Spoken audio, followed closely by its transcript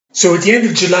So at the end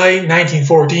of July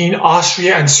 1914,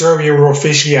 Austria and Serbia were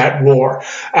officially at war.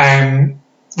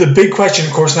 The big question,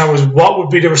 of course, now was what would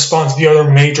be the response of the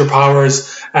other major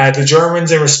powers, the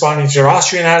Germans in responding to their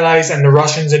Austrian allies and the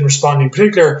Russians in responding in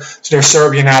particular to their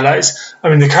Serbian allies. I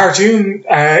mean, the cartoon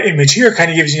image here kind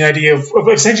of gives you an idea of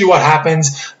essentially what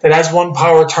happens, that as one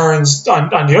power turns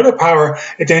on the other power,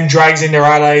 it then drags in their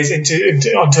allies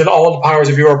until all the powers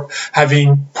of Europe have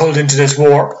been pulled into this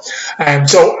war.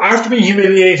 So after being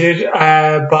humiliated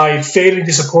by failing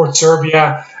to support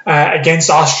Serbia against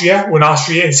Austria, when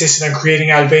Austria insisted on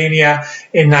creating Albania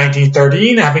in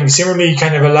 1913, having similarly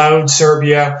kind of allowed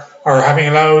Austria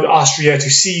to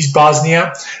seize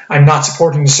Bosnia and not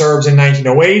supporting the Serbs in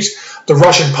 1908, the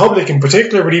Russian public in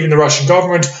particular, but even the Russian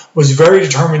government, was very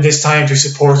determined this time to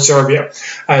support Serbia.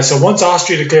 So once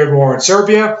Austria declared war on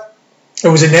Serbia, it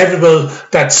was inevitable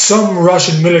that some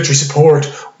Russian military support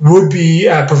would be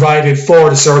provided for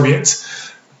the Serbians.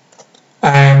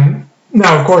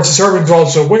 Now, of course, the Serbians were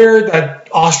also aware that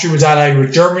Austria was allied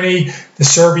with Germany.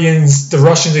 The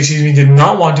Russians, did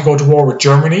not want to go to war with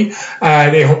Germany.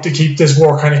 They hoped to keep this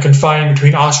war kind of confined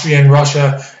between Austria and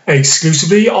Russia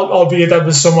exclusively, albeit that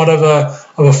was somewhat of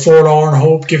a forlorn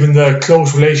hope given the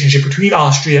close relationship between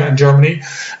Austria and Germany.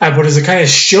 But as a kind of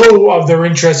show of their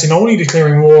interest in only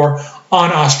declaring war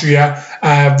on Austria,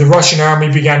 the Russian army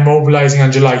began mobilizing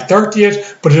on July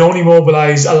 30th, but it only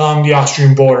mobilized along the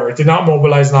Austrian border. It did not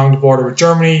mobilize along the border with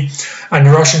Germany, and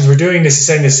the Russians were doing this to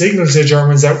send a signal to the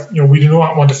Germans that, we do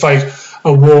not want to fight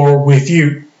a war with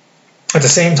you. At the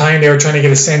same time, they were trying to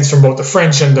get a sense from both the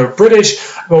French and the British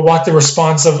about what the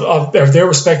response of their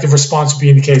respective response would be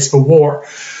in the case of a war.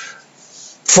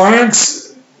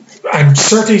 France, and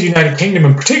certainly the United Kingdom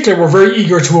in particular, were very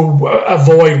eager to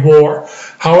avoid war.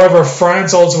 However,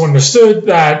 France also understood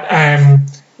that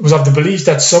was of the belief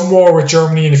that some war with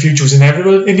Germany in the future was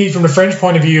inevitable. Indeed, from the French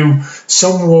point of view,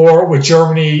 some war with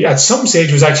Germany at some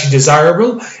stage was actually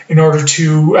desirable in order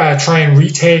to try and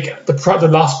retake the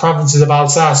lost provinces of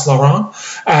Alsace-Lorraine.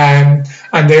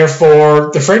 And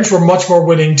therefore, the French were much more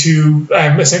willing to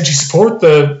essentially support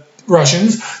the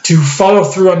Russians, to follow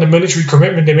through on the military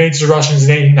commitment they made to the Russians in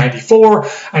 1894,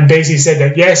 and basically said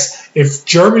that yes, if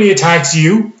Germany attacks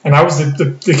you, and that was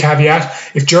the caveat,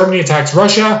 if Germany attacks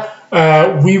Russia,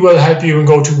 we will help you and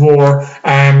go to war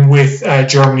with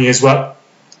Germany as well.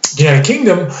 The United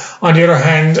Kingdom, on the other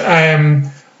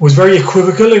hand, was very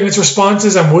equivocal in its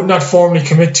responses and would not formally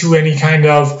commit to any kind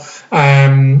of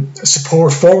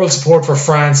formal support for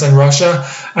France and Russia.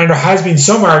 And there has been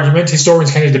some argument,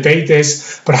 historians kind of debate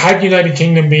this, but had the United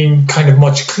Kingdom been kind of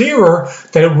much clearer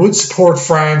that it would support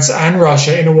France and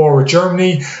Russia in a war with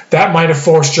Germany, that might have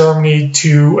forced Germany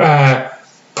to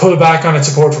pull back on its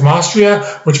support from Austria,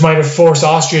 which might have forced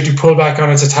Austria to pull back on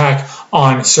its attack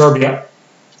on Serbia.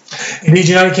 Indeed,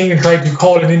 the United Kingdom tried to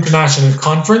call an international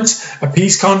conference, a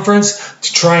peace conference,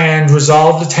 to try and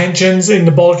resolve the tensions in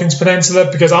the Balkans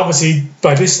Peninsula, because obviously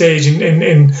by this stage, at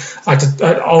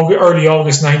early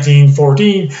August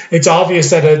 1914, it's obvious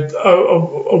that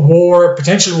a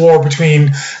potential war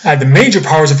between the major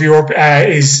powers of Europe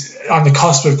is on the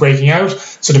cusp of breaking out.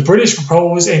 So the British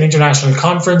proposed an international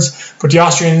conference, but the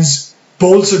Austrians,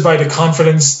 bolstered by the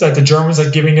confidence that the Germans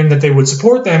had given them that they would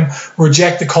support them,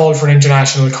 reject the call for an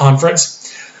international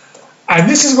conference. And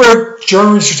this is where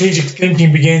German strategic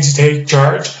thinking begins to take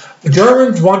charge. The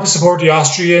Germans want to support the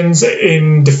Austrians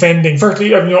in defending,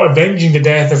 firstly, avenging the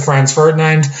death of Franz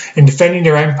Ferdinand, in defending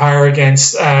their empire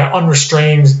against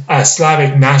unrestrained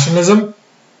Slavic nationalism.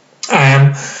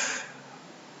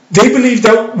 They believed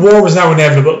that war was now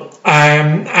inevitable.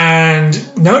 And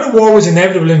now that war was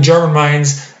inevitable in German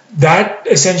minds, that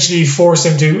essentially forced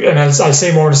them to, and I'll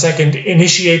say more in a second,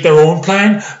 initiate their own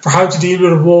plan for how to deal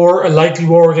with a likely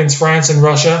war against France and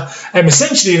Russia. And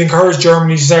essentially, it encouraged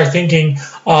Germany to start thinking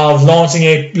of launching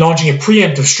a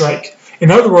preemptive strike.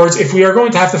 In other words, if we are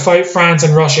going to have to fight France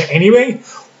and Russia anyway,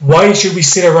 why should we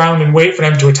sit around and wait for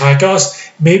them to attack us?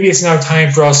 Maybe it's now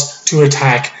time for us to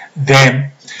attack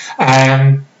them.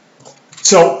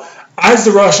 So, as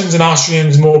the Russians and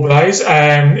Austrians mobilise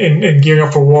in gearing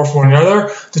up for war for one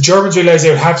another, the Germans realised they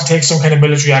would have to take some kind of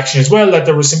military action as well, that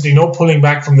there was simply no pulling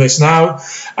back from this now.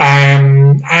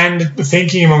 And the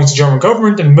thinking amongst the German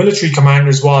government and military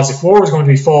commanders was, if war was going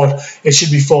to be fought, it should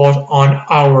be fought on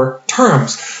our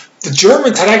terms. The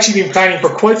Germans had actually been planning for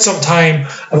quite some time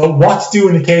about what to do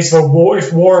in the case of a war,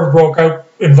 if war broke out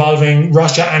involving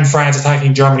Russia and France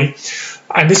attacking Germany.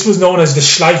 And this was known as the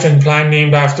Schlieffen Plan,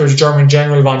 named after the German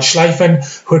general von Schlieffen,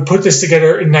 who had put this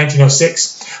together in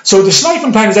 1906. So the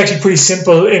Schlieffen Plan is actually pretty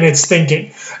simple in its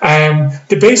thinking.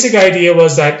 The basic idea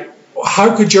was that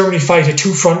how could Germany fight a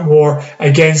two-front war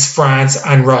against France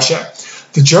and Russia?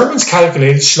 The Germans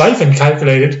calculated, Schlieffen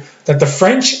calculated, that the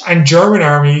French and German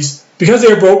armies, because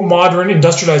they were both modern,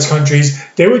 industrialized countries,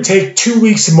 they would take 2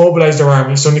 weeks to mobilize their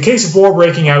armies. So in the case of war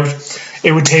breaking out,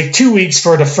 it would take 2 weeks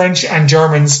for the French and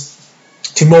Germans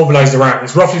to mobilize their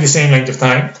armies, roughly the same length of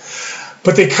time.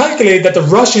 But they calculated that the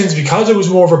Russians, because it was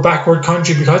more of a backward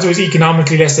country, because it was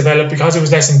economically less developed, because it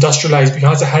was less industrialized,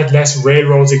 because it had less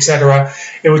railroads, etc.,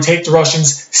 it would take the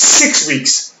Russians 6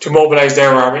 weeks to mobilize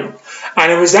their army.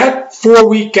 And it was that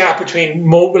 4-week gap between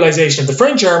mobilization of the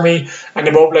French army and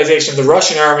the mobilization of the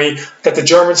Russian army that the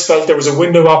Germans felt there was a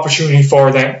window of opportunity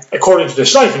for them, according to the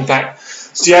Schlieffen plan.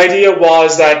 So the idea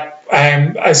was that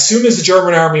as soon as the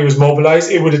German army was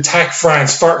mobilized, it would attack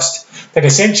France first. That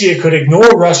essentially it could ignore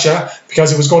Russia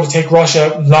because it was going to take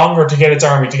Russia longer to get its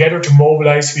army together, to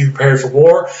mobilize, to be prepared for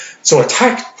war. So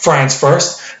attack France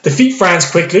first, defeat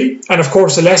France quickly. And of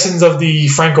course, the lessons of the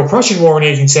Franco-Prussian War in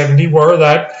 1870 were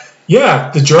that,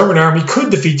 yeah, the German army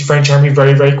could defeat the French army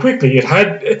very, very quickly.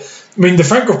 The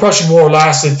Franco-Prussian War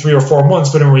lasted 3 or 4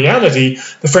 months, but in reality,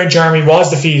 the French army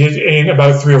was defeated in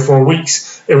about 3 or 4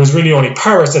 weeks. It was really only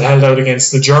Paris that held out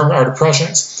against the German or the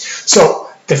Prussians. So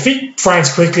defeat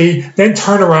France quickly, then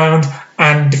turn around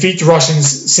and defeat the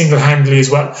Russians single-handedly as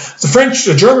well.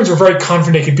 The Germans were very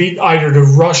confident they could beat either the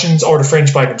Russians or the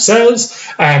French by themselves.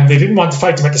 They didn't want to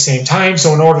fight them at the same time,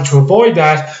 so in order to avoid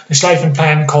that, the Schlieffen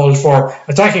plan called for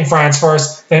attacking France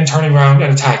first, then turning around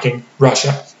and attacking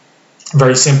Russia.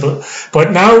 Very simple.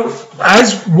 But now,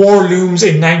 as war looms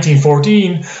in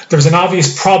 1914, there was an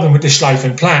obvious problem with the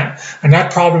Schlieffen plan. And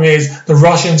that problem is the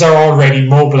Russians are already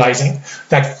mobilizing.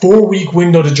 That 4-week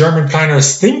window the German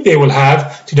planners think they will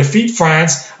have to defeat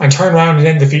France and turn around and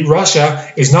then defeat Russia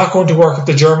is not going to work if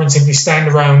the Germans simply stand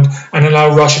around and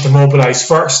allow Russia to mobilize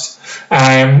first.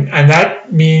 And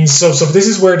that means, so this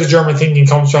is where the German thinking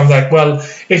comes from, that, well,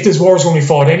 if this war is going to be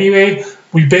fought anyway,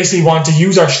 we basically want to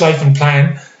use our Schlieffen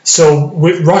plan. So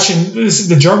with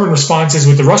the German response is,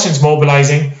 with the Russians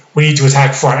mobilizing, we need to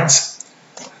attack France.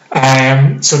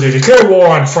 So they declare war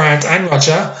on France and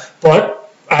Russia,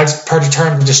 but as per the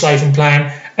terms of the Schlieffen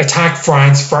plan, attack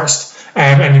France first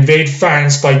and invade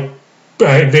France by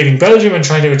invading Belgium and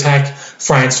trying to attack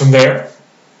France from there.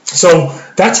 So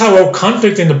that's how our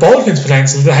conflict in the Balkans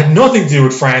Peninsula, that had nothing to do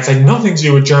with France, had nothing to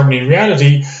do with Germany in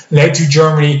reality, led to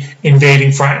Germany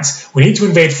invading France. We need to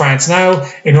invade France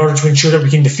now in order to ensure that we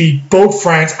can defeat both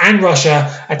France and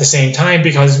Russia at the same time,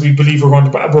 because we believe we're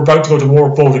about to go to war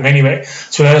with both of them anyway.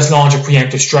 So let us launch a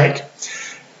preemptive strike.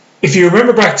 If you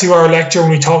remember back to our lecture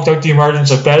when we talked about the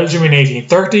emergence of Belgium in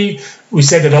 1830, we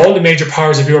said that all the major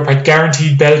powers of Europe had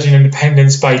guaranteed Belgian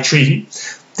independence by treaty.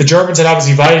 The Germans had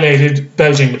obviously violated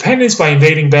Belgian independence by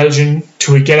invading Belgium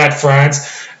to get at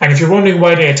France. And if you're wondering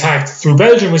why they attacked through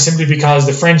Belgium, it was simply because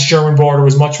the French-German border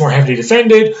was much more heavily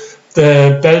defended.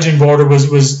 The Belgian border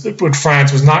with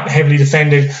France was not heavily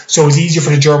defended, so it was easier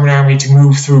for the German army to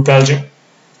move through Belgium.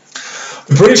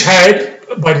 The British had,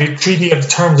 by the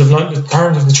terms of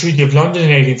the Treaty of London in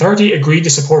 1830, agreed to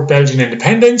support Belgian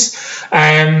independence.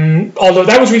 Although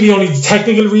that was really only the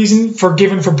technical reason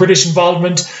given for British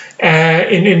involvement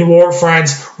in the war with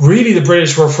France. Really, the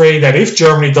British were afraid that if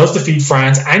Germany does defeat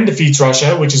France and defeats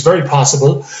Russia, which is very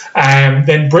possible,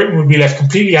 then Britain would be left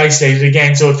completely isolated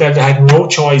again, so it felt they had no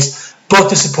choice but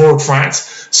to support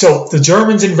France. So the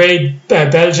Germans invade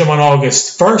Belgium on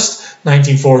August 1st,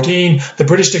 1914. The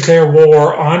British declare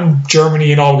war on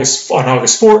Germany on August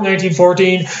 4th,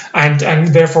 1914, and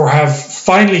therefore have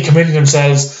finally committed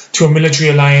themselves to a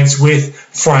military alliance with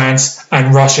France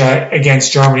and Russia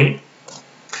against Germany.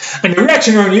 And the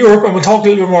reaction around Europe, and we'll talk a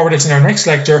little bit more about this in our next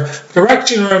lecture, the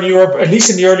reaction around Europe, at least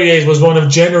in the early days, was one of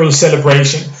general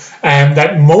celebration.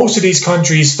 That most of these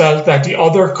countries felt that the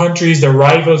other countries, their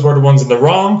rivals, were the ones in the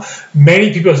wrong.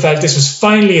 Many people felt this was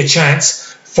finally a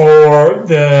chance for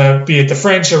be it the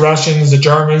French, the Russians, the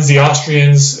Germans, the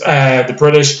Austrians, the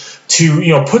British,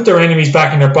 to put their enemies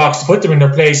back in their box, to put them in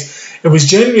their place. It was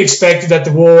generally expected that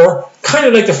the war, kind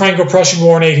of like the Franco-Prussian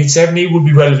War in 1870, would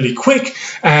be relatively quick.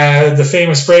 The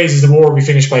famous phrase is the war will be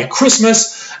finished by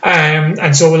Christmas,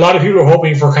 and so a lot of people were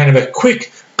hoping for kind of a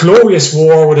quick, glorious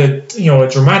war with a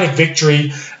dramatic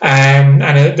victory, and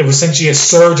there was essentially a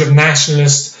surge of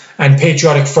nationalist and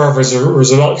patriotic fervour as a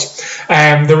result.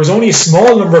 There was only a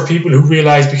small number of people who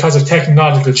realised, because of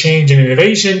technological change and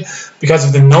innovation, because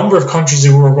of the number of countries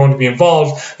who were going to be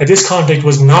involved, that this conflict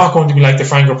was not going to be like the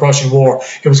Franco-Prussian War.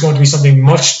 It was going to be something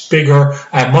much bigger,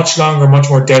 much longer, much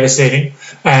more devastating.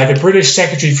 The British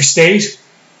Secretary for State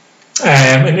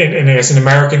I guess in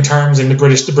American terms, in the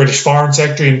British Foreign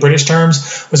Secretary in British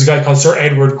terms, was a guy called Sir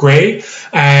Edward Grey.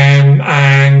 And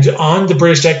on the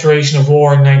British Declaration of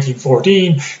War in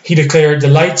 1914, he declared the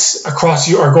lights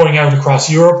are going out across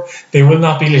Europe. They will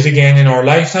not be lit again in our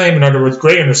lifetime. In other words,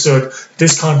 Grey understood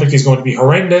this conflict is going to be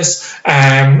horrendous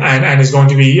and is going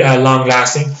to be long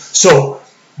lasting. So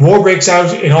war breaks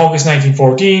out in August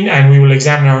 1914, and we will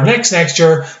examine our next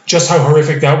lecture just how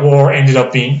horrific that war ended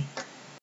up being.